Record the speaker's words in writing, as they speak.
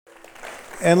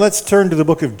And let's turn to the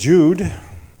book of Jude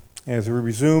as we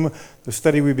resume the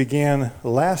study we began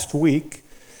last week.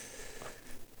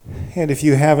 And if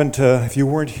you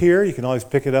weren't here, you can always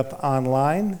pick it up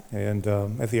online and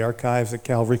at the archives at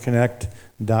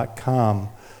calvaryconnect.com.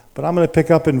 But I'm going to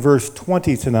pick up in verse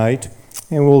 20 tonight,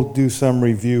 and we'll do some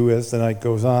review as the night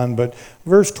goes on. But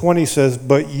verse 20 says,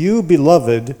 "But you,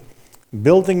 beloved,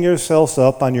 building yourselves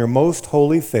up on your most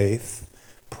holy faith,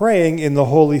 praying in the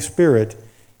Holy Spirit,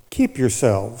 keep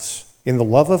yourselves in the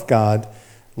love of God,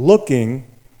 looking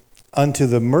unto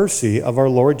the mercy of our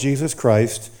Lord Jesus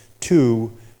Christ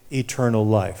to eternal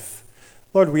life."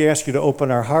 Lord, we ask you to open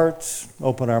our hearts,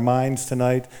 open our minds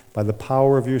tonight by the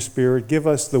power of your Spirit. Give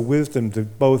us the wisdom to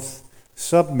both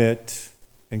submit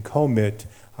and commit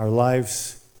our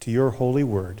lives to your holy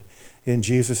word. In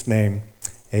Jesus' name,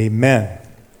 amen.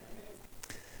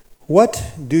 What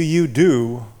do you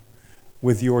do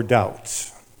with your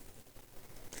doubts?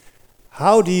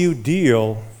 How do you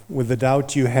deal with the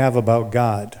doubt you have about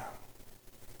God,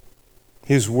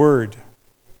 his word,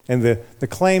 and the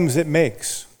claims it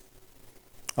makes?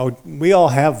 Oh, we all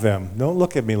have them. Don't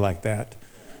look at me like that.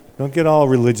 Don't get all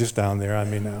religious down there on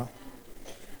me now.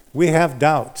 We have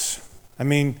doubts.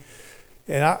 And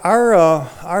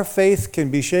our faith can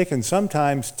be shaken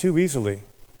sometimes too easily.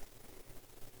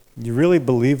 You really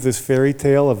believe this fairy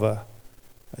tale of a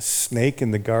snake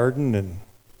in the garden and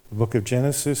the book of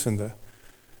Genesis and the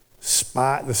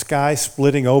sky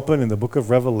splitting open in the book of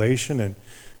Revelation, and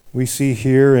we see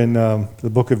here in the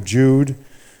book of Jude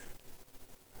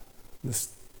this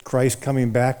Christ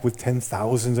coming back with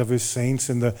 10,000s of his saints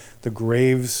and the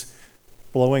graves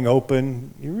blowing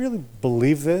open. You really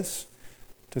believe this?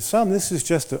 To some, this is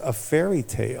just a fairy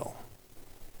tale.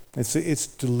 It's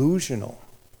delusional.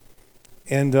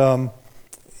 And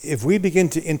if we begin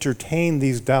to entertain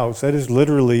these doubts, that is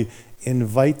literally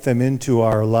invite them into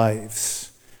our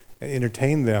lives,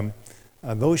 entertain them,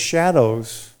 those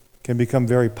shadows can become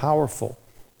very powerful.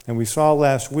 And we saw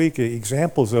last week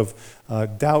examples of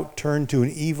doubt turned to an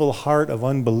evil heart of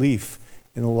unbelief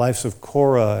in the lives of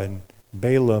Korah and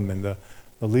Balaam and the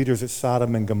leaders at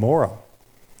Sodom and Gomorrah.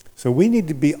 So we need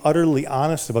to be utterly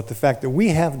honest about the fact that we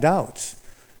have doubts,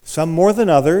 some more than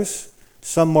others,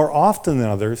 some more often than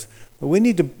others, but we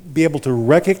need to be able to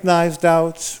recognize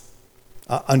doubts,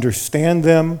 understand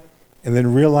them, and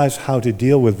then realize how to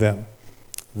deal with them.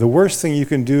 The worst thing you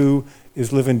can do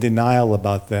is live in denial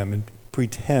about them and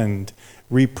pretend,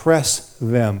 repress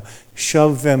them,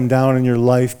 shove them down in your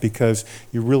life because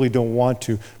you really don't want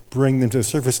to bring them to the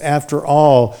surface. After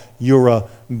all, you're a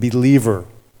believer.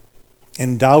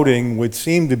 And doubting would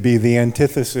seem to be the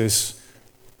antithesis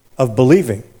of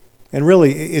believing. And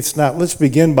really, it's not. Let's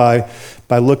begin by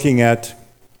looking at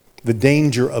the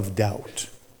danger of doubt,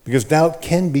 because doubt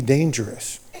can be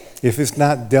dangerous if it's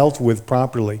not dealt with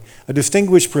properly. A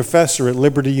distinguished professor at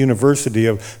Liberty University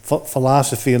of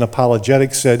philosophy and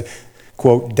apologetics said,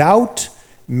 quote, "Doubt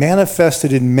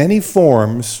manifested in many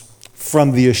forms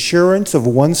from the assurance of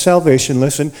one's salvation,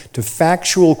 listen, to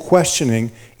factual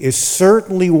questioning is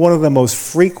certainly one of the most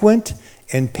frequent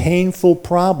and painful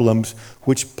problems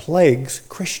which plagues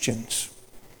Christians."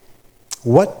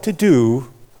 What to do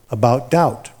about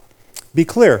doubt? Be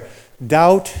clear,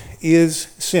 doubt is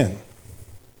sin.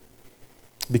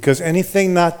 Because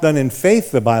anything not done in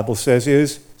faith, the Bible says,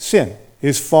 is sin,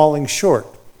 is falling short.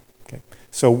 Okay?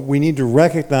 So we need to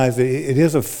recognize that it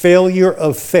is a failure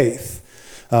of faith.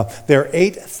 There are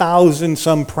 8,000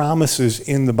 some promises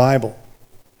in the Bible.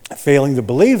 Failing to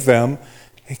believe them,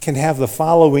 it can have the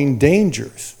following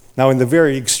dangers. Now, in the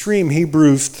very extreme,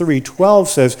 Hebrews 3:12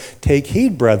 says, "Take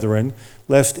heed, brethren,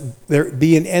 lest there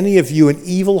be in any of you an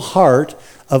evil heart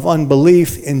of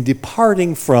unbelief in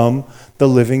departing from the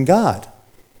living God."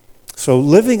 So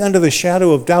living under the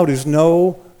shadow of doubt is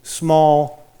no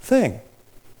small thing.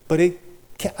 But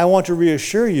I want to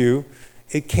reassure you,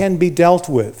 it can be dealt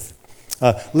with.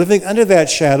 Living under that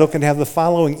shadow can have the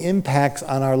following impacts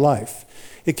on our life.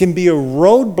 It can be a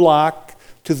roadblock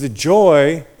to the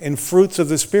joy and fruits of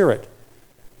the Spirit.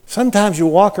 Sometimes you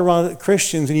walk around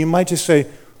Christians and you might just say,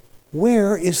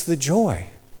 where is the joy?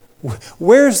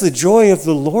 Where's the joy of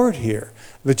the Lord here?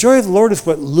 The joy of the Lord is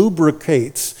what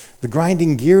lubricates the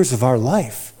grinding gears of our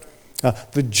life.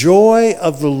 The joy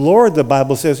of the Lord, the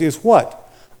Bible says, is what?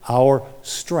 Our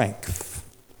strength.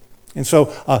 And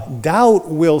so doubt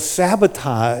will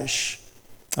sabotage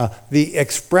the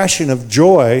expression of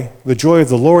joy, the joy of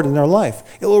the Lord in our life.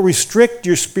 It will restrict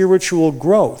your spiritual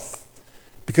growth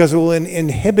because it will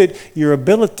inhibit your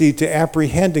ability to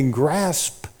apprehend and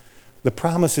grasp the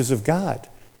promises of God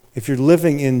if you're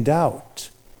living in doubt.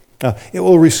 It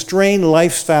will restrain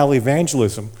lifestyle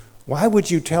evangelism. Why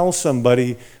would you tell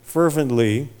somebody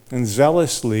fervently and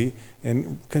zealously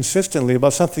and consistently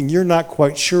about something you're not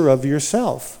quite sure of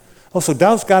yourself? Also,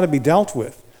 doubt's got to be dealt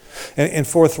with. And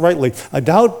forthrightly, a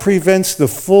doubt prevents the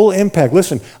full impact,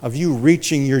 listen, of you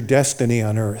reaching your destiny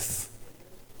on earth.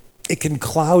 It can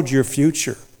cloud your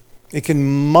future. It can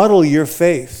muddle your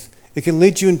faith. It can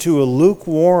lead you into a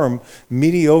lukewarm,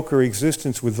 mediocre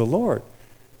existence with the Lord.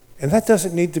 And that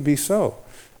doesn't need to be so.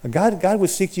 God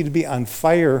would seek you to be on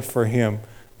fire for him,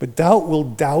 but doubt will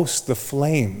douse the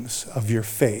flames of your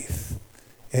faith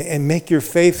and make your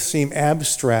faith seem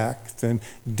abstract and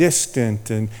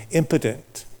distant and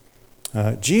impotent.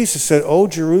 Jesus said, "O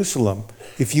Jerusalem,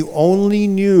 if you only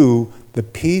knew the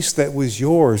peace that was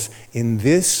yours in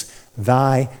this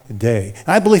thy day." And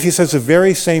I believe he says the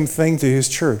very same thing to his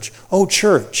church. "Oh,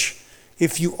 church,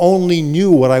 if you only knew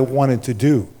what I wanted to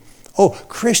do. Oh,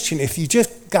 Christian, if you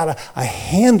just got a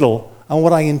handle on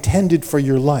what I intended for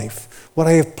your life, what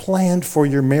I have planned for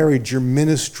your marriage, your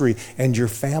ministry, and your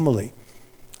family."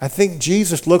 I think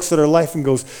Jesus looks at our life and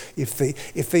goes, if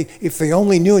they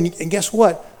only knew, and guess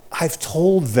what? I've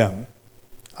told them.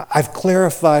 I've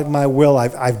clarified my will.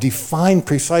 I've defined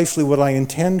precisely what I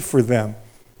intend for them.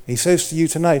 He says to you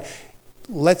tonight,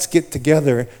 let's get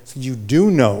together so you do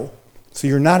know, so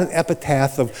you're not an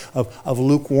epitaph of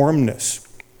lukewarmness.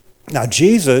 Now,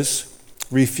 Jesus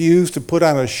refused to put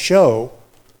on a show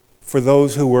for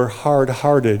those who were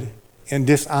hard-hearted and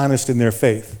dishonest in their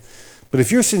faith. But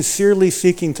if you're sincerely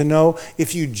seeking to know,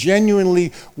 if you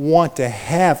genuinely want to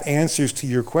have answers to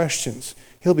your questions,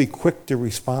 he'll be quick to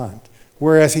respond.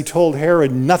 Whereas he told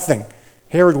Herod nothing.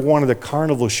 Herod wanted a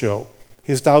carnival show.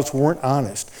 His doubts weren't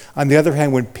honest. On the other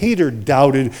hand, when Peter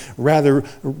doubted rather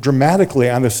dramatically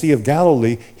on the Sea of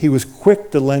Galilee, he was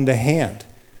quick to lend a hand.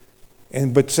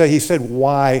 He said,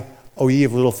 "Why, O ye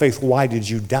of little faith, why did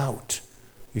you doubt?"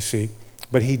 You see.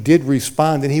 But he did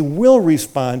respond, and he will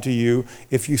respond to you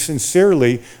if you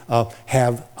sincerely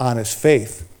have honest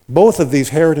faith. Both of these,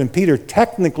 Herod and Peter,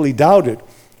 technically doubted,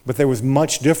 but there was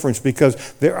much difference because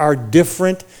there are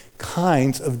different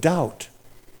kinds of doubt.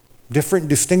 Different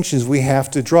distinctions we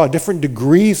have to draw, different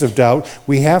degrees of doubt.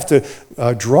 We have to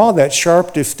draw that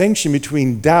sharp distinction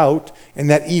between doubt and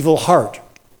that evil heart.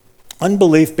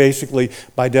 Unbelief, basically,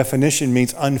 by definition,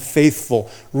 means unfaithful,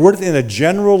 rooted in a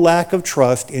general lack of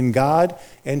trust in God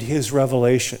and his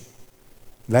revelation.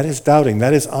 That is doubting.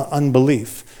 That is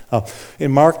unbelief. In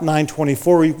Mark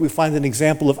 9:24, we find an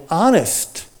example of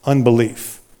honest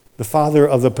unbelief. The father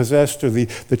of the possessed, or the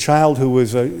child who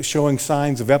was showing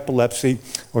signs of epilepsy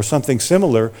or something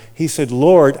similar, he said,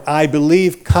 "Lord, I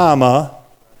believe,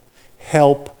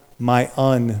 help my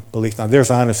unbelief." Now, there's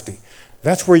honesty.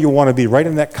 That's where you want to be, right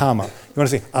in that comma. You want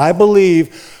to say, "I believe,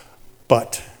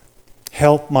 but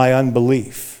help my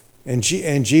unbelief." And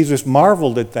Jesus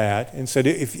marveled at that and said,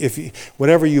 if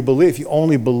whatever you believe, if you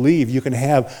only believe, you can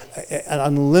have an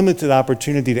unlimited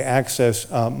opportunity to access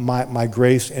my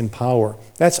grace and power.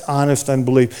 That's honest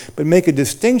unbelief. But make a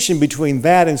distinction between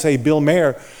that and, say, Bill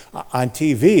Maher on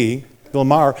TV, Bill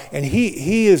Maher, and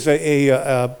he is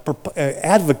an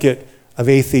advocate of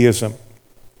atheism.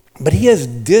 But he has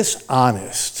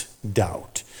dishonest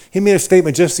doubt. He made a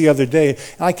statement just the other day.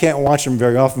 I can't watch him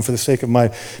very often for the sake of my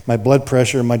blood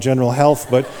pressure and my general health,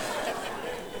 but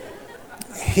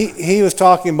he was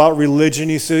talking about religion.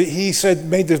 He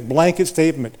made this blanket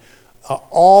statement,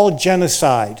 all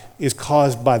genocide is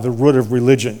caused by the root of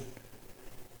religion.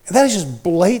 And that is just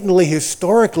blatantly,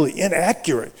 historically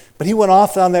inaccurate. But he went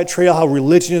off on that trail, how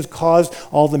religion has caused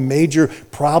all the major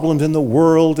problems in the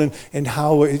world and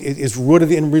how it is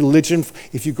rooted in religion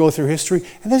if you go through history.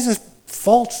 And this is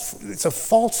false. It's a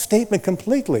false statement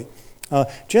completely. By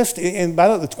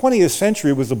the 20th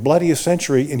century was the bloodiest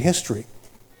century in history.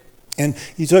 And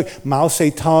you took Mao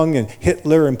Zedong and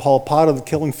Hitler and Pol Pot of the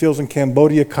killing fields in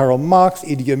Cambodia, Karl Marx,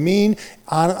 Idi Amin,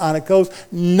 on it goes.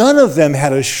 None of them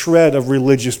had a shred of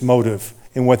religious motive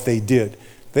in what they did.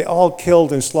 They all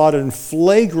killed and slaughtered and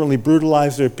flagrantly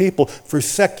brutalized their people for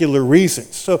secular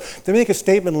reasons. So to make a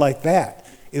statement like that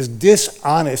is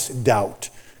dishonest doubt,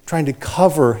 trying to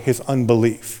cover his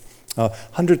unbelief.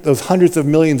 Those hundreds of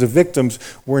millions of victims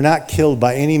were not killed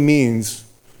by any means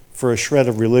for a shred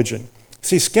of religion.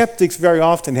 See, skeptics very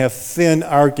often have thin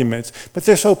arguments, but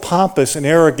they're so pompous and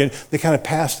arrogant, they kind of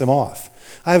pass them off.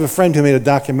 I have a friend who made a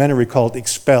documentary called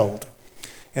Expelled.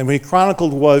 And what he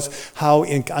chronicled was how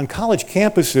on college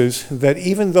campuses that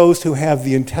even those who have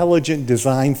the intelligent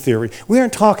design theory, we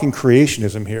aren't talking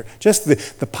creationism here, just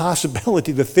the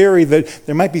possibility, the theory that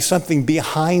there might be something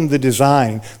behind the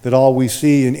design that all we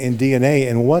see in DNA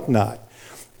and whatnot.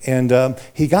 And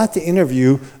he got to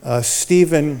interview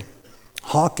Stephen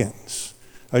Hawkins,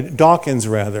 Dawkins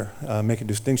rather, make a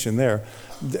distinction there.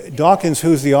 Dawkins,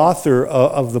 who's the author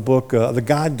of the book, The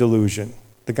God Delusion.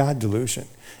 The God Delusion.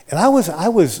 And I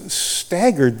was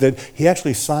staggered that he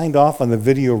actually signed off on the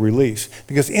video release,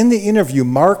 because in the interview,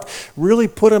 Mark really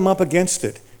put him up against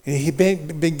it. And he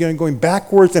began going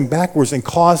backwards and backwards in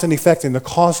cause and effect, and the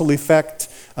causal effect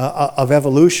of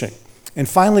evolution. And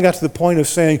finally got to the point of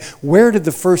saying, where did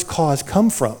the first cause come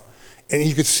from? And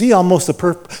you could see almost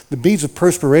the beads of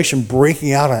perspiration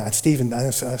breaking out on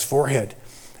Stephen's forehead.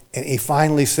 And he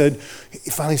finally said,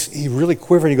 he really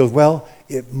quivered, and he goes, well,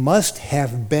 it must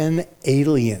have been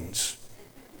aliens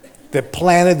that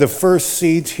planted the first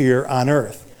seeds here on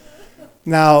Earth.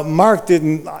 Now, Mark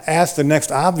didn't ask the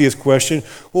next obvious question,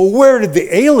 well, where did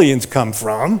the aliens come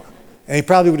from? And he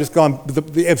probably would have just gone,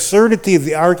 the absurdity of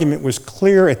the argument was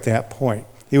clear at that point.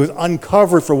 He was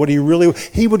uncovered for what he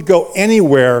would go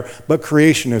anywhere but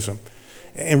creationism.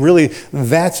 And really,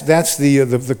 that's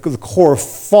the core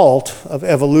fault of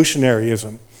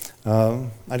evolutionaryism. I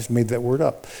just made that word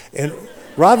up. And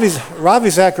Ravi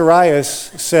Zacharias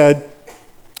said,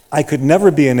 I could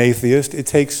never be an atheist, it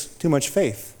takes too much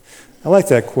faith. I like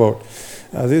that quote.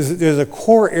 There's a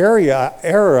core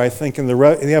error, I think, in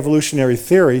the evolutionary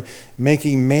theory,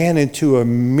 making man into a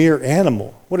mere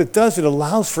animal. What it does, it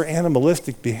allows for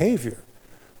animalistic behavior,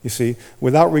 you see,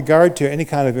 without regard to any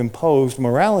kind of imposed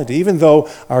morality, even though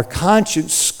our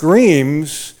conscience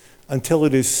screams until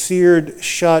it is seared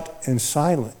shut and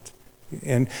silent.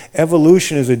 And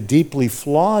evolution is a deeply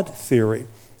flawed theory,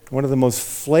 one of the most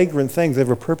flagrant things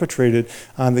ever perpetrated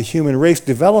on the human race,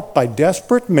 developed by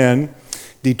desperate men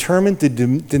determined to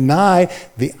deny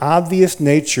the obvious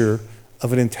nature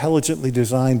of an intelligently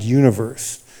designed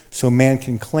universe, so man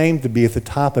can claim to be at the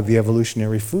top of the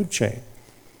evolutionary food chain.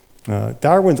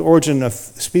 Darwin's Origin of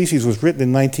Species was written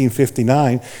in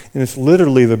 1959, and it's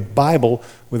literally the Bible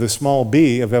with a small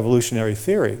b of evolutionary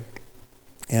theory.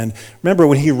 And remember,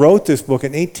 when he wrote this book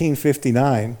in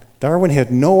 1859, Darwin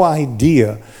had no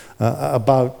idea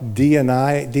about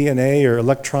DNA or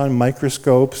electron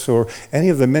microscopes or any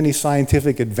of the many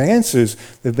scientific advances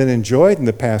that have been enjoyed in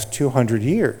the past 200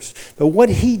 years. But what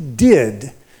he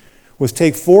did was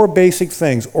take four basic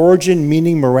things, origin,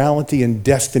 meaning, morality, and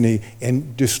destiny,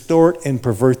 and distort and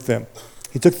pervert them.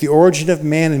 He took the origin of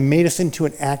man and made us into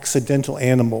an accidental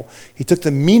animal. He took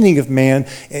the meaning of man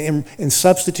and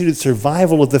substituted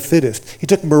survival of the fittest. He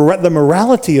took the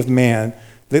morality of man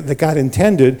that God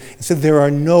intended and said there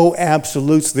are no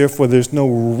absolutes, therefore there's no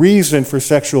reason for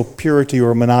sexual purity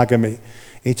or monogamy. And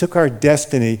he took our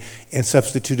destiny and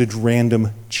substituted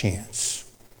random chance.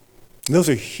 And those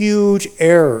are huge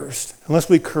errors. Unless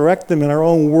we correct them in our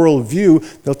own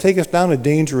worldview, they'll take us down a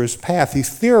dangerous path. He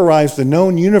theorized the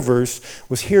known universe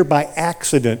was here by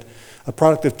accident, a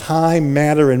product of time,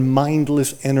 matter, and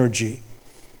mindless energy.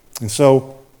 And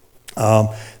so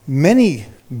many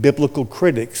biblical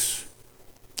critics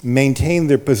maintain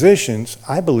their positions,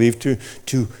 I believe,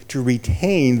 to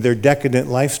retain their decadent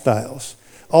lifestyles.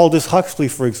 Aldous Huxley,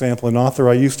 for example, an author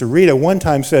I used to read, at one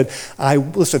time said, I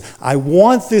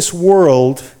want this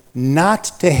world not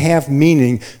to have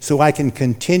meaning so I can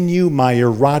continue my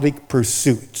erotic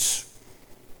pursuits.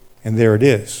 And there it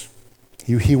is.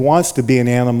 He wants to be an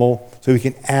animal so he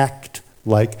can act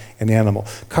like an animal.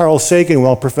 Carl Sagan,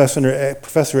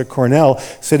 professor at Cornell,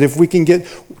 said if we can get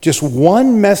just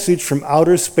one message from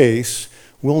outer space,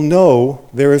 we'll know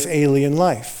there is alien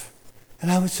life.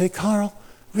 And I would say, Carl,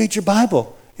 read your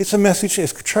Bible. It's a message,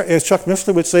 as Chuck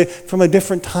Missler would say, from a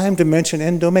different time, dimension,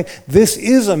 and domain. This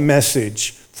is a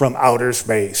message from outer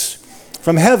space,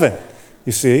 from heaven,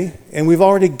 you see. And we've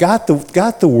already got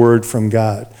the word from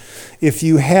God. If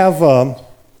you have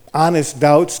honest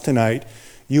doubts tonight,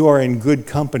 you are in good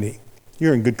company.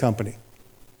 You're in good company.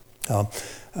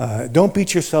 Don't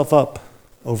beat yourself up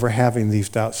over having these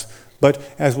doubts. But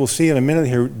as we'll see in a minute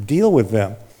here, deal with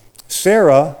them.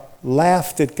 Sarah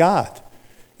laughed at God.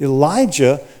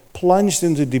 Elijah plunged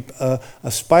into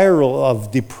a spiral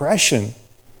of depression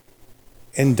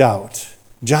and doubt.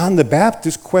 John the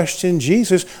Baptist questioned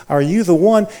Jesus, are you the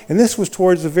one? And this was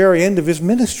towards the very end of his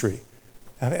ministry,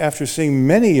 after seeing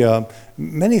many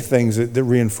things that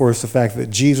reinforced the fact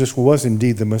that Jesus was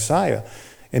indeed the Messiah.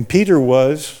 And Peter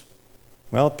was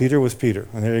Peter.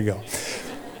 And there you go.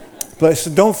 But so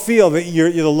don't feel that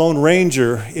you're the Lone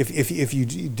Ranger if you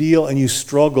deal and you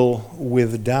struggle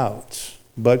with doubts.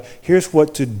 But here's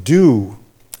what to do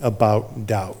about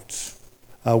doubts.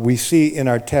 We see in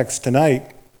our text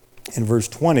tonight, in verse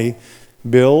 20,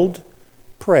 build,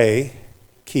 pray,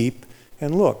 keep,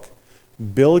 and look.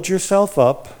 Build yourself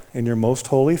up in your most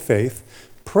holy faith.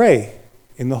 Pray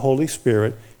in the Holy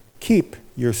Spirit. Keep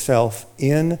yourself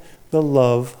in the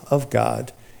love of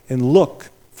God and look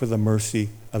for the mercy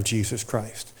of Jesus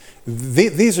Christ.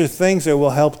 These are things that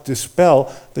will help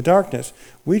dispel the darkness.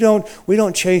 We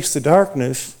don't chase the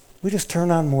darkness, we just turn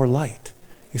on more light.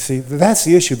 You see, that's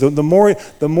the issue.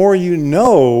 The more you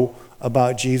know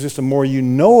about Jesus, the more you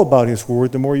know about his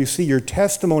word, the more you see your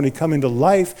testimony come into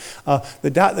life, the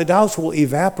doubts will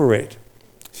evaporate.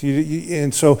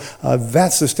 So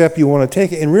that's the step you want to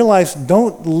take. And realize,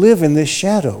 don't live in this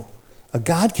shadow.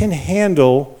 God can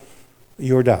handle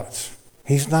your doubts.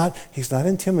 He's not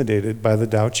intimidated by the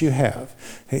doubts you have.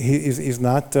 He's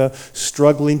not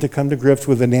struggling to come to grips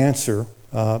with an answer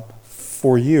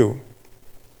for you.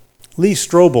 Lee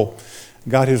Strobel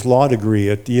got his law degree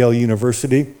at Yale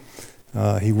University.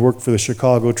 He worked for the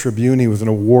Chicago Tribune. He was an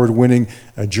award-winning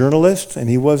journalist, and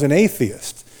he was an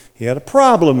atheist. He had a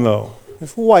problem, though.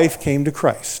 His wife came to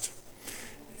Christ.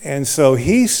 And so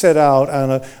he set out on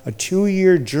a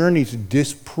 2-year journey to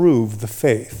disprove the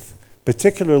faith,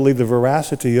 particularly the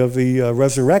veracity of the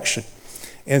resurrection.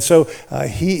 And so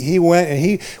he went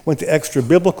to extra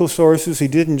biblical sources. He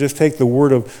didn't just take the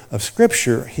word of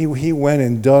Scripture. He went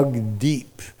and dug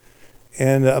deep.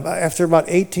 And after about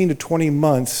 18 to 20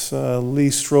 months, Lee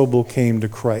Strobel came to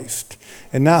Christ.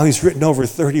 And now he's written over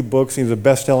 30 books. He's a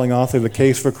best-selling author, The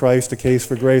Case for Christ, The Case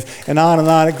for Grace, and on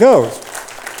it goes.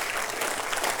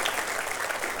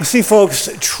 You see, folks,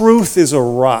 truth is a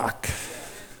rock.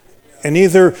 And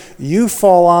either you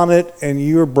fall on it and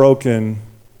you're broken,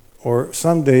 or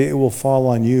someday it will fall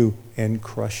on you and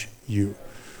crush you.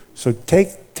 So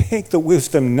take the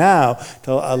wisdom now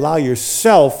to allow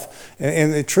yourself,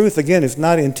 and the truth, again, is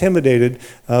not intimidated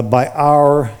by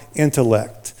our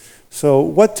intellect. So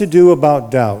what to do about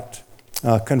doubt?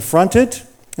 Confront it,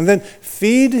 and then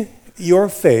feed your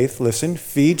faith. Listen,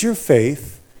 feed your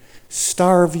faith,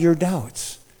 starve your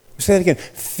doubts. Say it again.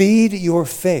 Feed your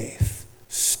faith,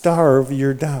 starve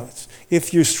your doubts.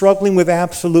 If you're struggling with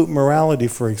absolute morality,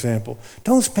 for example,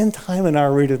 don't spend time in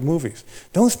R-rated movies.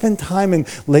 Don't spend time in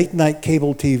late-night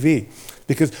cable TV,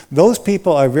 because those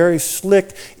people are very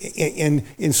slick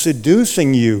in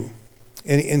seducing you,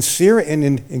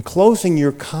 in closing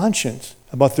your conscience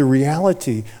about the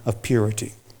reality of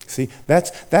purity. See,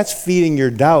 that's feeding your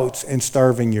doubts and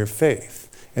starving your faith.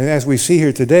 And as we see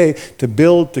here today, to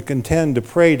build, to contend, to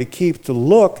pray, to keep, to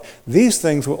look, these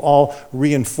things will all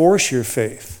reinforce your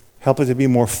faith, help it to be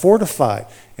more fortified,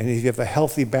 and you have a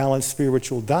healthy, balanced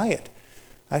spiritual diet.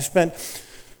 I've spent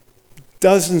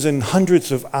dozens and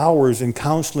hundreds of hours in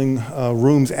counseling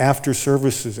rooms after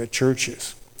services at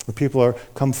churches, where people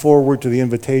come forward to the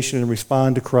invitation and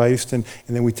respond to Christ, and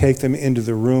then we take them into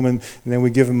the room, and then we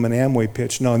give them an Amway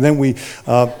pitch. No, and then we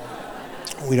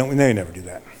never do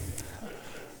that.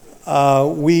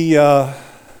 We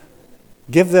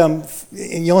give them,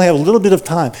 and you only have a little bit of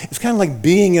time. It's kind of like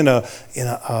being in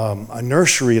a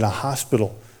nursery in a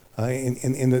hospital,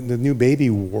 in the new baby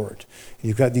ward.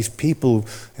 You've got these people,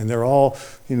 and they're all,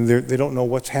 they don't know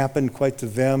what's happened quite to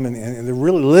them, and they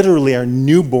really literally are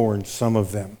newborns, some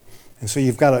of them. And so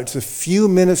you've got it's a few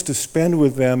minutes to spend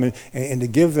with them and to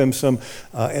give them some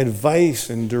advice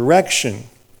and direction.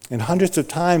 And hundreds of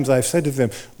times I've said to them,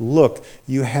 look,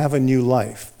 you have a new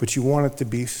life, but you want it to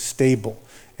be stable.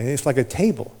 And it's like a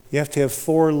table. You have to have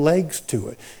 4 legs to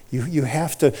it. You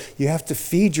have to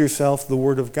feed yourself the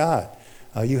Word of God.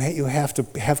 You have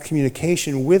to have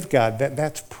communication with God.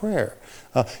 That's prayer.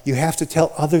 You have to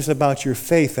tell others about your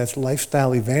faith. That's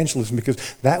lifestyle evangelism, because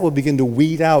that will begin to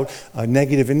weed out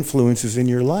negative influences in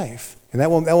your life. And that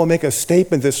will make a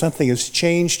statement that something has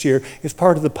changed here. It's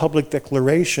part of the public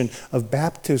declaration of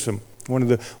baptism, one of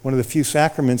the few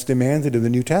sacraments demanded in the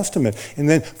New Testament. And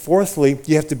then fourthly,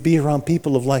 you have to be around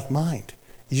people of like mind.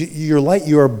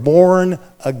 You are born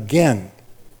again.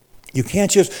 You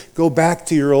can't just go back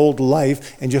to your old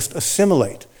life and just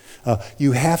assimilate.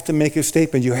 You have to make a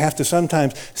statement. You have to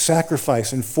sometimes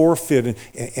sacrifice and forfeit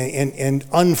and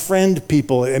unfriend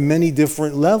people at many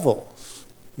different levels.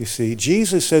 You see,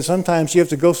 Jesus said sometimes you have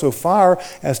to go so far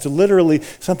as to literally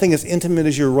something as intimate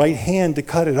as your right hand to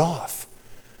cut it off.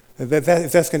 If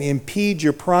that's going to impede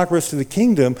your progress to the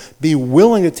kingdom, be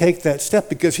willing to take that step,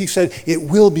 because he said it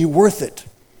will be worth it.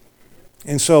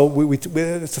 And so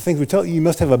that's the things we tell you. You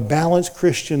must have a balanced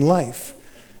Christian life.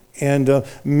 And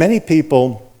many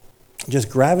people just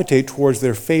gravitate towards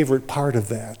their favorite part of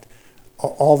that.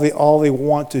 All they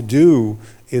want to do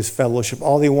is fellowship.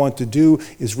 All they want to do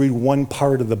is read one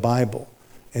part of the Bible.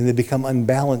 and they become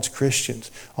unbalanced Christians.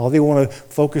 All they want to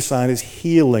focus on is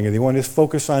healing, and they want to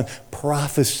focus on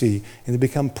prophecy, and they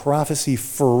become prophecy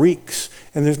freaks.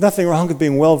 And there's nothing wrong with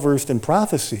being well-versed in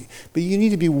prophecy, but you need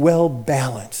to be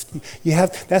well-balanced.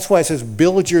 That's why it says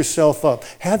build yourself up.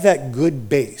 Have that good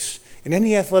base. In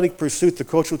any athletic pursuit, the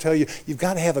coach will tell you, you've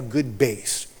got to have a good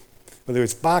base. Whether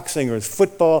it's boxing or it's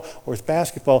football or it's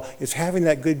basketball, it's having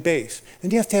that good base.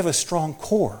 And you have to have a strong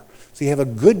core. So you have a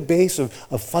good base of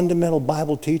fundamental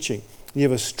Bible teaching. You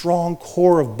have a strong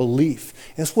core of belief.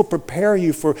 And this will prepare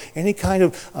you for any kind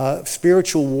of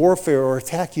spiritual warfare or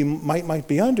attack you might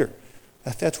be under.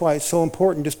 That's why it's so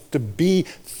important just to be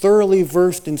thoroughly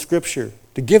versed in Scripture,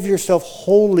 to give yourself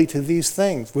wholly to these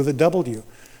things with a W,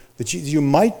 that you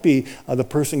might be the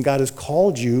person God has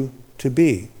called you to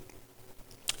be.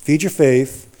 Feed your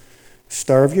faith,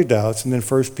 starve your doubts, and then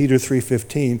 1 Peter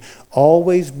 3:15,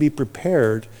 always be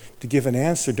prepared to give an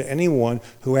answer to anyone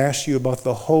who asks you about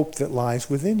the hope that lies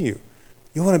within you.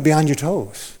 You want to be on your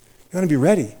toes. You want to be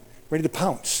ready to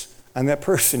pounce on that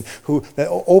person, that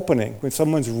opening, when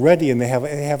someone's ready and they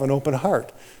have an open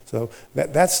heart. So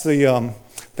that's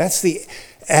the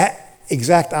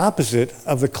exact opposite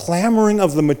of the clamoring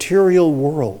of the material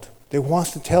world that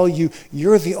wants to tell you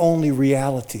you're the only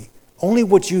reality. Only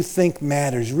what you think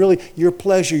matters. Really, your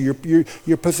pleasure,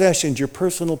 your possessions, your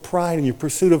personal pride, and your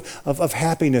pursuit of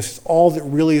happiness is all that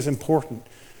really is important.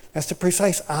 That's the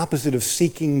precise opposite of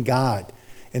seeking God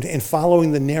and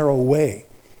following the narrow way.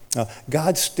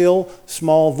 God's still,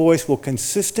 small voice will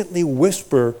consistently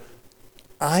whisper,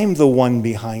 I'm the one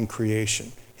behind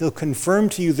creation. He'll confirm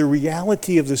to you the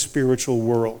reality of the spiritual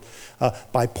world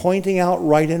by pointing out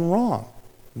right and wrong.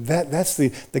 That's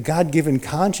the God-given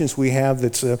conscience we have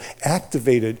that's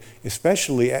activated,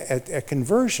 especially at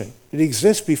conversion. It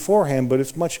exists beforehand, but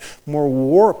it's much more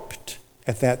warped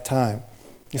at that time.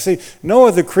 You see, no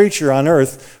other creature on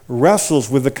earth wrestles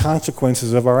with the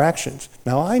consequences of our actions.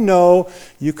 Now, I know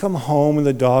you come home and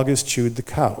the dog has chewed the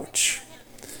couch.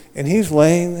 And he's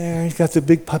laying there, he's got the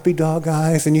big puppy dog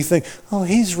eyes, and you think, oh,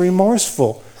 he's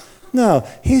remorseful. No,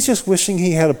 he's just wishing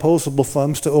he had opposable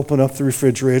thumbs to open up the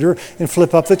refrigerator and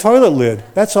flip up the toilet lid.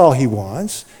 That's all he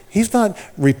wants. He's not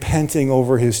repenting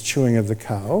over his chewing of the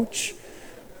couch.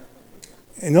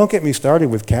 And don't get me started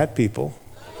with cat people.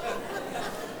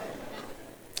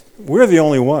 We're the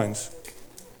only ones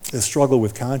that struggle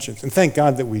with conscience. And thank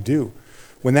God that we do.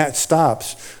 When that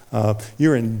stops,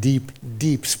 you're in deep,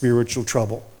 deep spiritual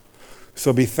trouble.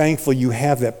 So be thankful you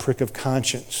have that prick of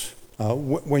conscience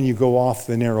when you go off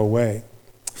the narrow way.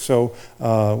 So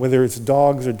whether it's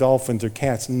dogs or dolphins or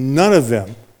cats, none of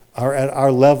them are at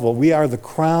our level. We are the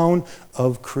crown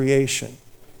of creation.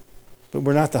 But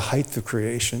we're not the height of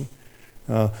creation.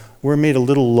 We're made a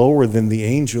little lower than the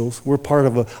angels. We're part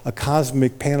of a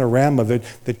cosmic panorama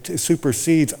that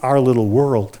supersedes our little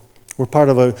world. We're part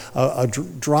of a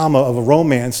drama, of a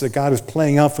romance that God is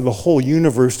playing out for the whole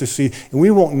universe to see. And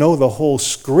we won't know the whole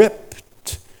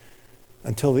script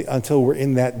until we're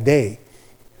in that day.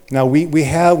 Now, we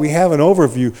have an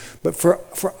overview, but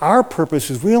for our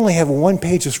purposes, we only have one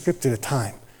page of script at a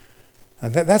time.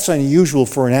 That's unusual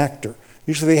for an actor.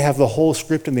 Usually they have the whole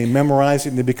script and they memorize it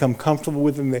and they become comfortable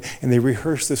with it and they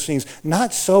rehearse the scenes.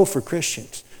 Not so for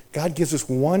Christians. God gives us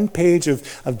one page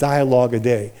of dialogue a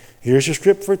day. Here's your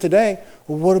script for today.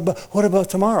 Well, what about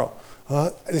tomorrow?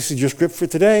 This is your script for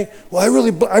today. Well, I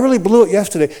really blew it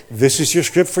yesterday. This is your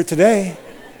script for today.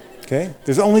 Okay?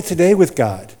 There's only today with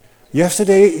God.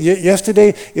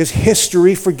 Yesterday is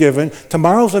history forgiven.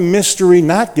 Tomorrow's a mystery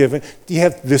not given. You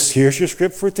have this. Here's your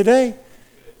script for today.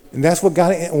 And that's what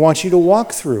God wants you to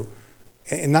walk through.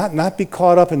 And not be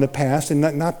caught up in the past and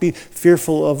not be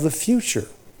fearful of the future.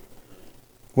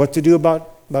 What to do about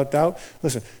doubt?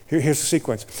 Listen, here's the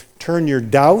sequence. Turn your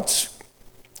doubts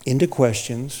into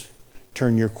questions.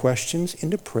 Turn your questions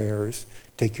into prayers.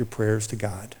 Take your prayers to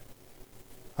God.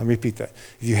 I'll repeat that.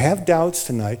 If you have doubts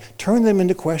tonight, turn them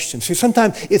into questions. See,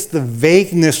 sometimes it's the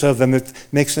vagueness of them that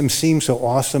makes them seem so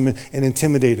awesome and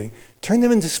intimidating. Turn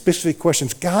them into specific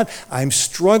questions. God, I'm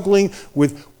struggling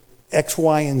with X,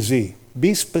 Y, and Z.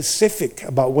 Be specific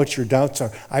about what your doubts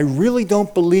are. I really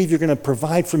don't believe you're going to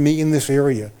provide for me in this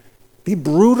area. Be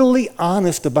brutally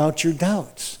honest about your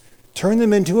doubts. Turn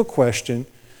them into a question.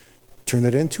 Turn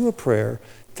it into a prayer.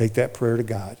 Take that prayer to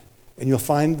God. And you'll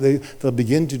find they'll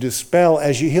begin to dispel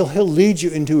as he'll lead you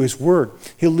into his word.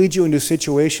 He'll lead you into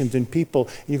situations and people.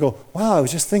 And you go, wow, I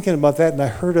was just thinking about that and I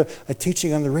heard a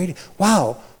teaching on the radio.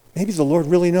 Wow, maybe the Lord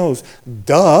really knows.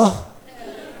 Duh.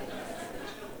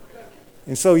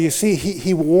 And so you see,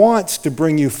 he wants to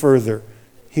bring you further.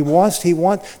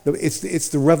 It's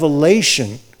the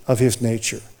revelation of his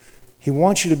nature. He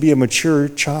wants you to be a mature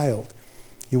child.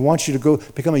 He wants you to go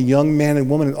become a young man and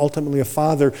woman and ultimately a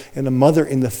father and a mother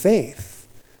in the faith.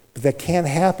 But that can't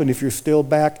happen if you're still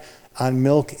back on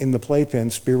milk in the playpen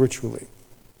spiritually.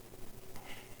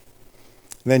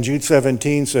 And then Jude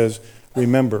 17 says,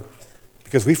 remember,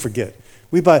 because we forget.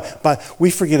 We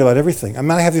forget about everything. I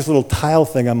mean, I have this little tile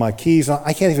thing on my keys.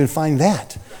 I can't even find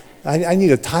that. I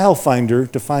need a tile finder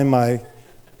to find my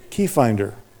key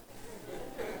finder.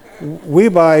 We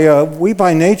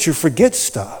by nature forget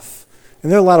stuff.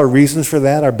 And there are a lot of reasons for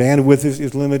that. Our bandwidth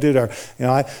is limited.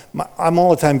 I'm all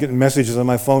the time getting messages on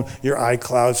my phone, your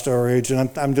iCloud storage, and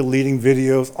I'm deleting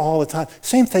videos all the time.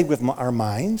 Same thing with our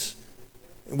minds.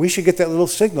 We should get that little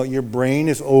signal. Your brain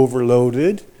is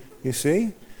overloaded, you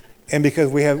see? And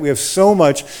because we have so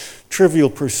much trivial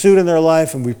pursuit in our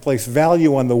life and we place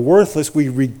value on the worthless,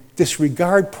 we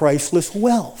disregard priceless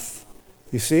wealth,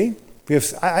 you see?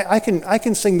 I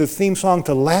can sing the theme song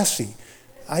to Lassie.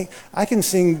 I can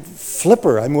sing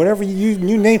Flipper. I mean, whatever you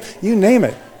name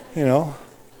it, you know.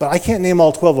 But I can't name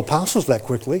all 12 apostles that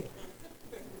quickly.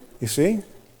 You see?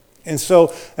 And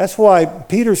so that's why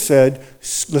Peter said,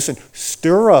 listen,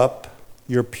 stir up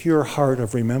your pure heart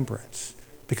of remembrance.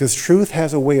 Because truth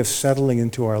has a way of settling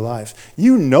into our lives.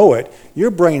 You know it.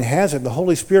 Your brain has it. The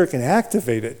Holy Spirit can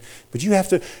activate it. But you have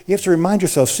to remind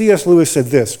yourself. C.S. Lewis said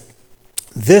this.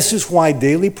 This is why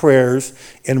daily prayers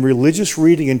and religious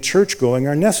reading and church going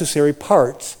are necessary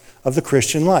parts of the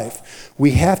Christian life.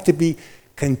 We have to be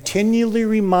continually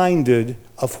reminded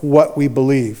of what we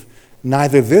believe.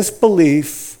 Neither this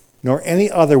belief nor any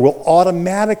other will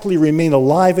automatically remain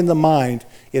alive in the mind.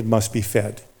 It must be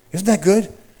fed. Isn't that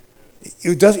good?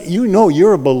 You know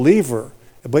you're a believer,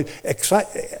 but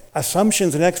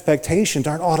assumptions and expectations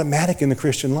aren't automatic in the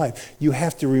Christian life. You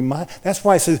have to remind. That's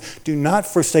why it says, do not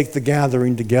forsake the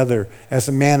gathering together as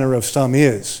the manner of some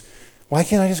is. Why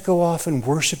can't I just go off and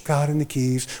worship God in the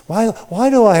Keys? Why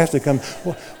do I have to come?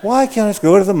 Why can't I just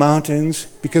go to the mountains?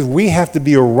 Because we have to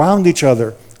be around each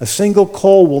other. A single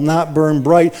coal will not burn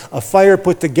bright. A fire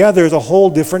put together is a whole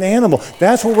different animal.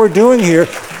 That's what we're doing here,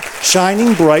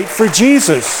 shining bright for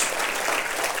Jesus.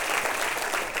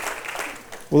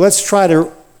 Well, let's try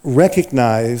to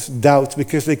recognize doubts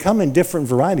because they come in different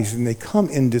varieties and they come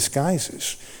in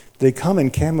disguises. They come in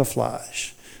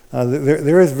camouflage.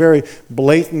 There is very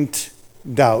blatant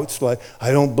doubts, like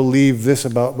I don't believe this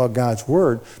about God's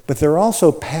word, but there are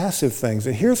also passive things.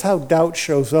 And here's how doubt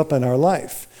shows up in our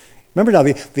life. Remember now,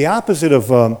 the opposite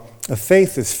of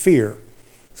faith is fear.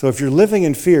 So if you're living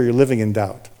in fear, you're living in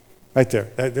doubt. Right there.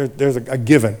 There's a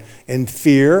given. And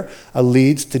fear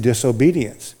leads to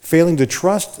disobedience, failing to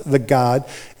trust the God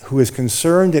who is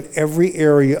concerned in every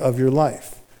area of your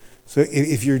life. So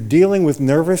if you're dealing with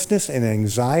nervousness and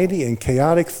anxiety and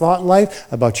chaotic thought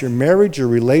life about your marriage, your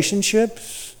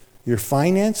relationships, your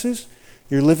finances,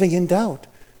 you're living in doubt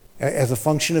as a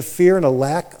function of fear and a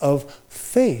lack of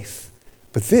faith.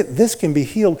 But this can be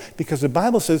healed because the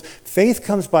Bible says faith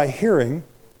comes by hearing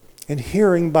and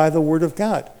hearing by the word of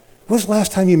God. When was the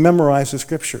last time you memorized the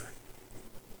scripture?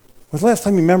 When was the last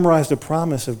time you memorized the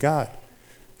promise of God?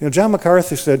 You know, John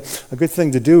MacArthur said a good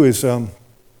thing to do is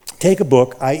take a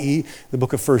book, i.e. the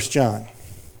book of 1 John,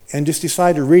 and just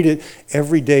decide to read it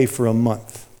every day for a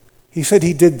month. He said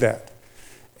he did that.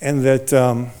 And that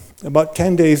about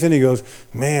 10 days in, he goes,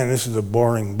 man, this is a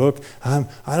boring book. I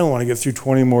don't want to get through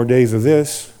 20 more days of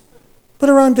this. But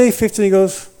around day 15, he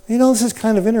goes, you know, this is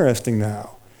kind of interesting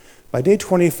now. By day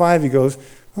 25, he goes,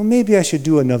 well, maybe I should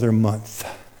do another month.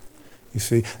 You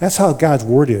see, that's how God's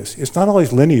word is. It's not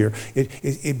always linear.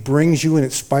 It brings you and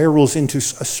it spirals into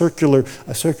a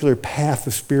circular path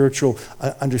of spiritual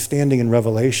understanding and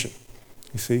revelation.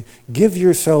 You see, give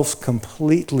yourselves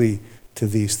completely to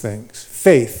these things.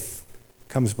 Faith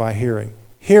comes by hearing.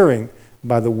 Hearing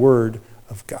by the word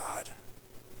of God.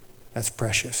 That's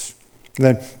precious. And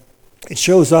then it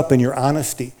shows up in your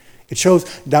honesty.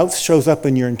 Doubt shows up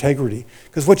in your integrity.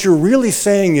 Because what you're really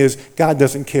saying is God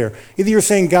doesn't care. Either you're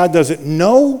saying God doesn't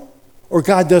know or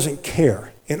God doesn't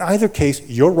care. In either case,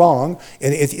 you're wrong,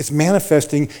 and it's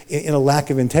manifesting in a lack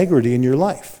of integrity in your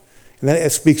life. And then it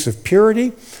speaks of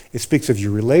purity, it speaks of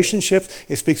your relationships,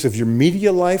 it speaks of your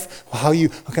media life, how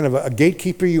kind of a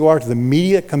gatekeeper you are to the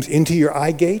media that comes into your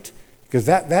eye gate. Because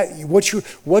what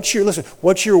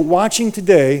you're watching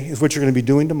today is what you're going to be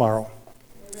doing tomorrow.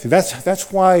 See,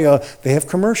 that's why they have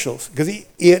commercials, because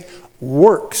it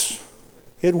works.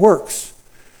 It works.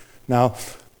 Now,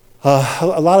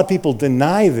 a lot of people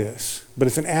deny this, but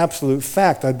it's an absolute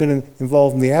fact. I've been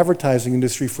involved in the advertising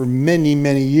industry for many,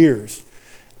 many years,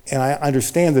 and I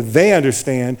understand that they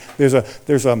understand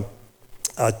there's a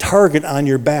target on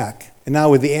your back. And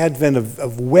now with the advent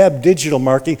of web digital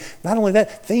marketing, not only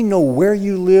that, they know where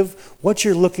you live, what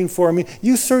you're looking for. I mean,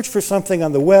 you search for something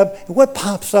on the web, and what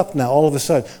pops up now all of a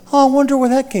sudden? Oh, I wonder where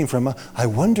that came from. I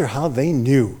wonder how they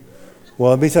knew. Well,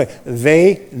 let me tell you,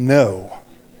 they know.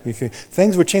 Okay.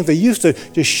 Things were changed. They used to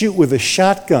just shoot with a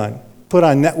shotgun, put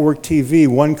on network TV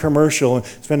one commercial and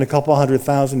spend a couple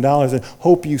 $100,000 and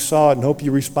hope you saw it and hope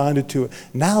you responded to it.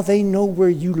 Now they know where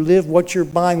you live, what you're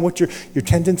buying, what your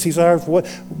tendencies are,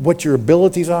 what your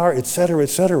abilities are, et cetera, et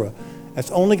cetera.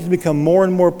 That's only going to become more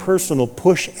and more personal,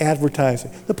 push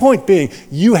advertising. The point being,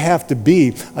 you have to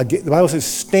be, the Bible says,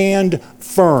 stand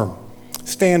firm.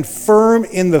 Stand firm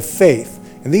in the faith.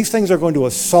 And these things are going to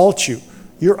assault you.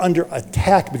 You're under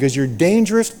attack because you're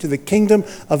dangerous to the kingdom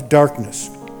of darkness.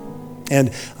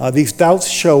 And these doubts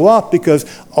show up because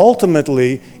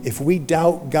ultimately, if we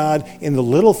doubt God in the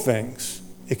little things,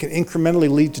 it can incrementally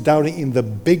lead to doubting in the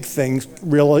big things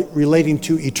relating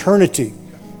to eternity.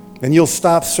 And you'll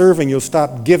stop serving, you'll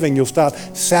stop giving, you'll stop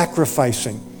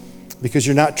sacrificing because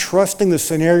you're not trusting the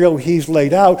scenario He's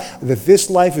laid out, that this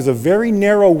life is a very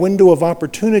narrow window of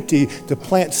opportunity to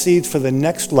plant seeds for the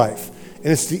next life. And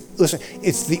it's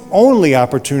the only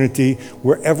opportunity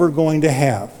we're ever going to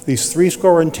have. These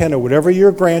 70 or whatever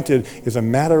you're granted is a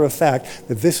matter of fact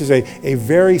that this is a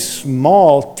very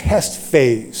small test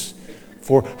phase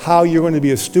for how you're going to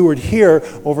be a steward here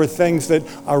over things that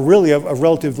are really of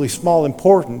relatively small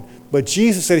importance. But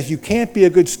Jesus said, if you can't be a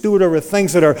good steward over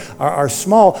things that are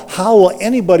small, how will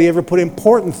anybody ever put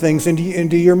important things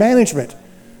into your management?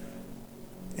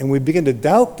 And we begin to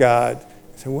doubt God.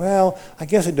 Say, well, I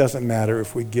guess it doesn't matter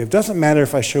if we give. Doesn't matter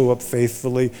if I show up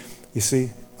faithfully. You see,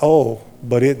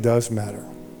 but it does matter.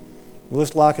 Well,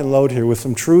 let's lock and load here with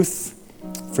some truth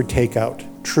for takeout.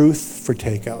 Truth for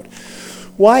takeout.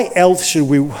 Why else should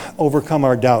we overcome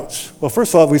our doubts? Well,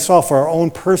 first of all, we saw for our own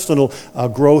personal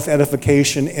growth,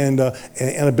 edification, and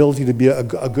ability to be a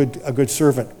good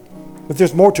servant. But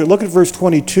there's more to it. Look at verse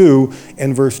 22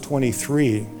 and verse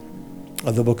 23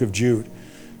 of the book of Jude.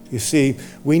 You see,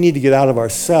 we need to get out of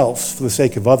ourselves for the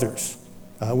sake of others.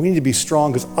 We need to be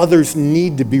strong because others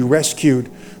need to be rescued.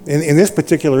 In this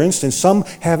particular instance, some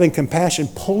having compassion,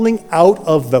 pulling out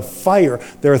of the fire.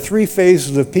 There are three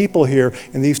phases of people here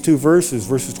in these two verses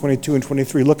 22 and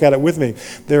 23. Look at it with me.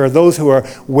 There are those who are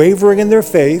wavering in their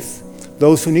faith,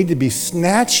 those who need to be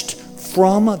snatched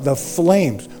from the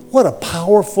flames. What a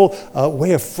powerful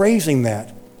way of phrasing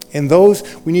that. And those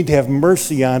we need to have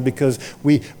mercy on because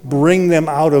we bring them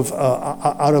out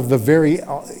of the very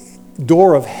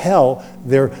door of hell,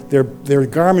 their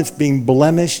garments being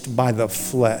blemished by the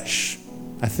flesh.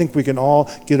 I think we can all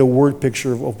get a word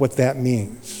picture of what that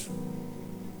means.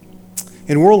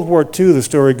 In World War II, the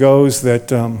story goes that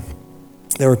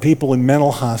there were people in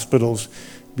mental hospitals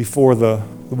before the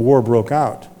war broke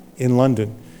out in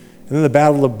London. And then the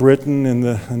Battle of Britain and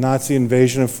the Nazi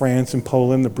invasion of France and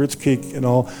Poland, the Blitzkrieg and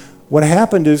all. What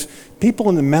happened is people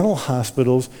in the mental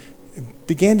hospitals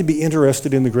began to be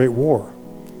interested in the Great War.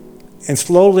 And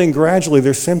slowly and gradually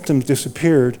their symptoms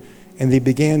disappeared and they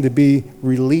began to be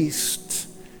released.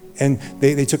 And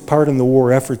they took part in the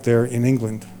war effort there in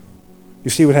England. You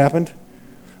see what happened?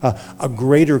 A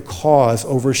greater cause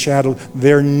overshadowed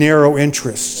their narrow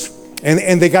interests.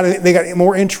 And they got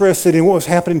more interested in what was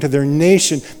happening to their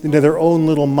nation than to their own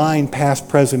little mind, past,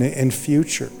 present, and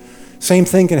future. Same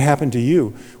thing can happen to you,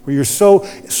 where you're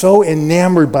so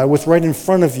enamored by what's right in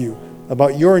front of you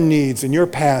about your needs and your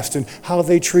past and how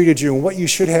they treated you and what you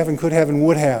should have and could have and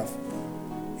would have.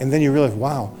 And then you realize,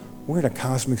 wow, we're in a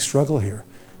cosmic struggle here.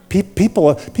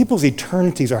 People's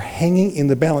eternities are hanging in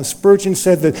the balance. Spurgeon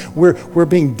said that we're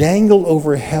being dangled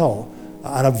over hell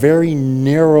on a very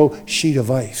narrow sheet of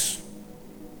ice.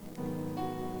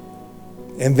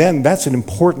 And then that's an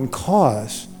important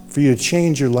cause for you to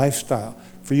change your lifestyle,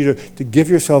 for you to give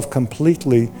yourself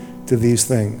completely to these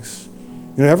things.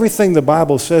 You know, everything the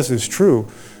Bible says is true,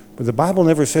 but the Bible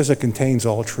never says it contains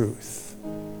all truth.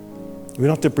 We don't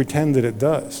have to pretend that it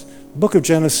does. The book of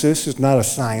Genesis is not a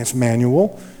science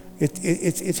manual.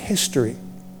 It's history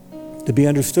to be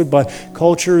understood by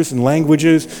cultures and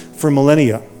languages for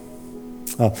millennia.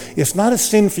 It's not a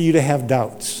sin for you to have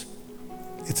doubts.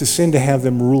 It's a sin to have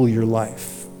them rule your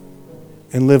life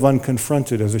and live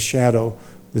unconfronted as a shadow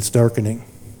that's darkening.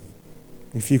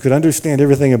 If you could understand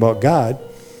everything about God,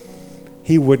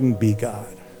 He wouldn't be God.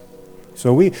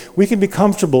 So we can be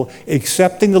comfortable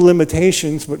accepting the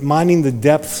limitations, but minding the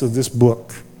depths of this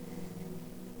book.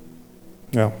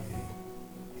 Now,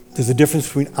 there's a difference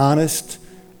between honest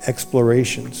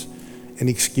explorations and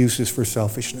excuses for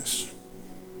selfishness.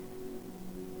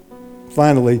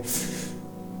 Finally,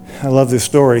 I love this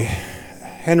story.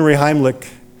 Henry Heimlich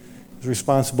was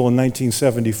responsible in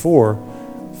 1974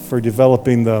 for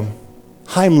developing the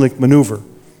Heimlich maneuver.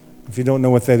 If you don't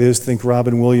know what that is, think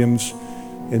Robin Williams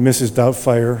and Mrs.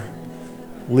 Doubtfire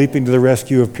leaping to the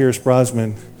rescue of Pierce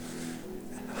Brosnan.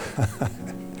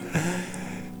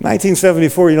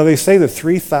 1974, they say that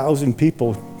 3,000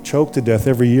 people choke to death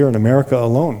every year in America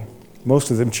alone, most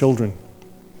of them children.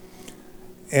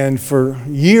 And for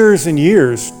years and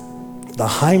years, the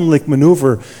Heimlich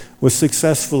maneuver was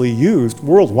successfully used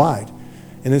worldwide,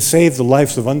 and it saved the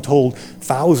lives of untold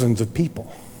thousands of people.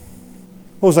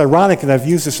 What was ironic, and I've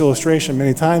used this illustration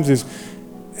many times, is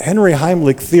Henry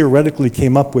Heimlich theoretically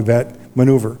came up with that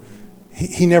maneuver.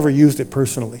 He never used it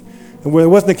personally. And it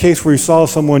wasn't a case where he saw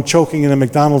someone choking in a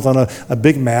McDonald's on a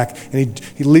Big Mac, and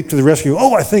he leaped to the rescue.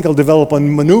 Oh, I think I'll develop a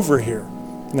maneuver here.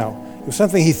 No, it was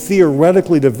something he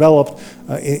theoretically developed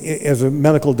as a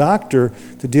medical doctor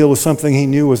to deal with something he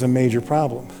knew was a major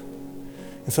problem.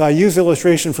 And so I used the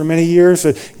illustration for many years.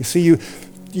 You see,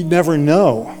 you never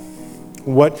know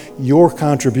what your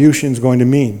contribution is going to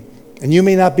mean. And you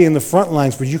may not be in the front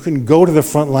lines, but you can go to the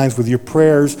front lines with your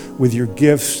prayers, with your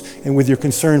gifts, and with your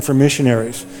concern for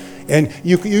missionaries. And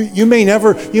you may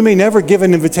never give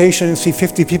an invitation and see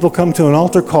 50 people come to an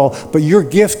altar call, but your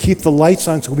gifts keep the lights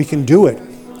on so we can do it.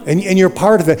 And you're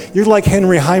part of it. You're like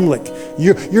Henry Heimlich.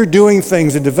 You're doing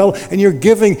things and and you're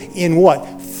giving in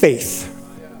what? Faith.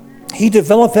 He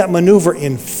developed that maneuver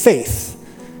in faith,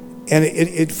 and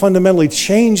it fundamentally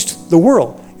changed the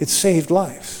world. It saved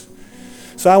lives.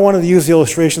 So I wanted to use the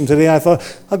illustration today. I thought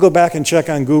I'll go back and check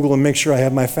on Google and make sure I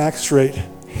have my facts straight.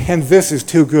 And this is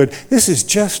too good. This is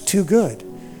just too good.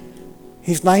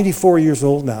 He's 94 years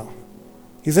old now.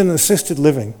 He's in assisted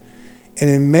living. And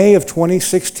in May of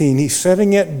 2016, he's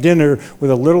sitting at dinner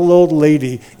with a little old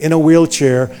lady in a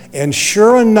wheelchair, and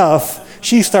sure enough,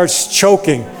 she starts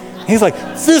choking. He's like,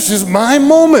 this is my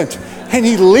moment. And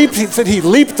he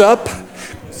leaped up,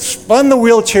 spun the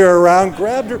wheelchair around,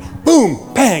 grabbed her,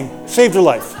 boom, bang, saved her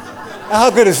life. How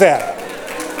good is that?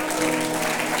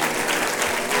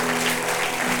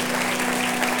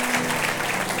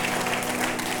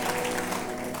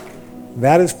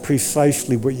 That is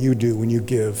precisely what you do when you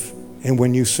give and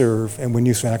when you serve and when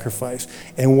you sacrifice.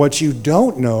 And what you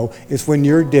don't know is when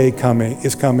your day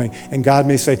is coming, and God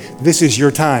may say, this is your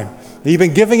time. You've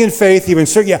been giving in faith, you've been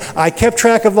certain, yeah, I kept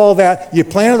track of all that, you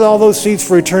planted all those seeds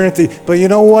for eternity, but you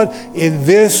know what? In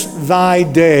this thy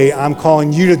day, I'm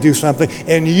calling you to do something,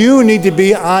 and you need to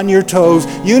be on your toes,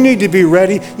 you need to be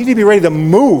ready, you need to be ready to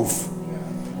move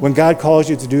when God calls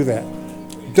you to do that.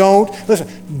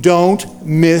 Don't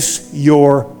miss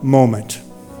your moment.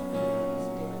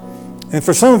 And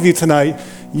for some of you tonight,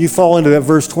 you fall into that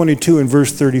verse 22 and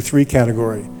verse 33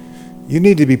 category. You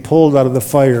need to be pulled out of the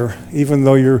fire, even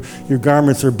though your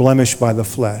garments are blemished by the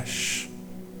flesh.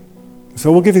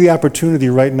 So we'll give you the opportunity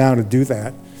right now to do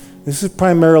that. This is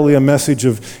primarily a message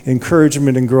of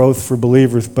encouragement and growth for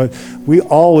believers, but we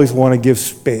always want to give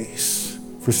space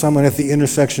for someone at the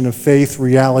intersection of faith,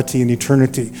 reality, and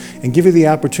eternity, and give you the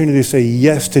opportunity to say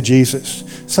yes to Jesus.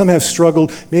 Some have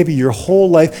struggled maybe your whole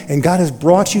life, and God has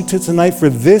brought you to tonight for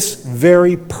this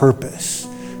very purpose.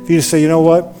 For you to say, you know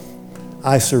what?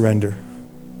 I surrender.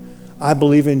 I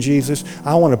believe in Jesus.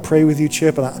 I want to pray with you,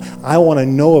 Chip, and I want to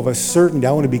know of a certainty.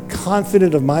 I want to be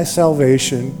confident of my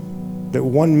salvation, that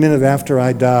 1 minute after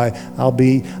I die, I'll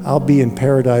be in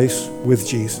paradise with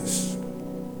Jesus.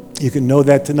 You can know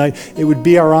that tonight. It would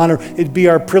be our honor, it'd be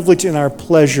our privilege and our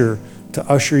pleasure to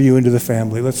usher you into the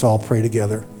family. Let's all pray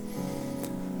together.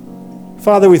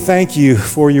 Father, we thank you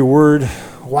for your word.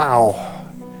 Wow.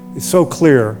 It's so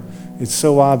clear. It's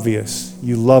so obvious.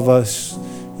 You love us.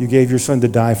 You gave your son to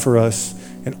die for us.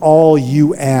 And all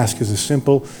you ask is a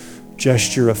simple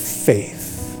gesture of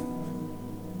faith.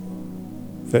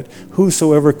 That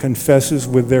whosoever confesses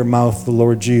with their mouth the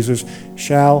Lord Jesus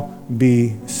shall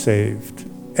be saved.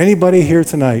 Anybody here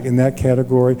tonight in that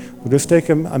category, we'll just take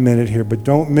a minute here, but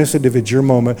don't miss it if it's your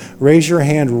moment. Raise your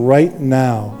hand right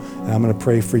now, and I'm going to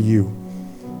pray for you.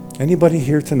 Anybody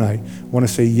here tonight want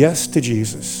to say yes to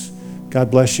Jesus?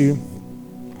 God bless you.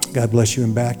 God bless you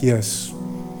and back. Yes.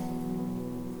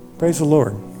 Praise the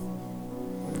Lord.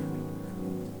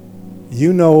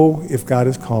 You know if God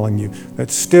is calling you.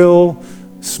 That still,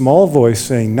 small voice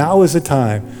saying, now is the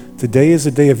time. Today is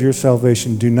the day of your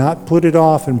salvation. Do not put it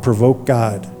off and provoke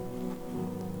God.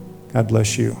 God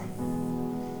bless you.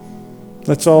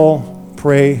 Let's all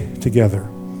pray together.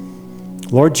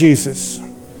 Lord Jesus,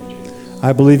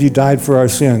 I believe you died for our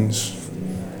sins,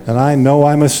 and I know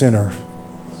I'm a sinner.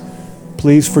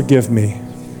 Please forgive me.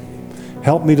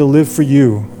 Help me to live for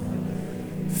you.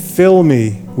 Fill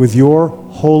me with your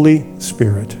Holy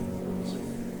Spirit.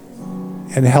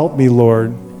 And help me,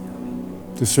 Lord,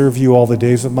 to serve you all the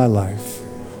days of my life.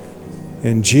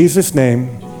 In Jesus' name,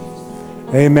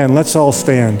 amen. Let's all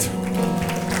stand.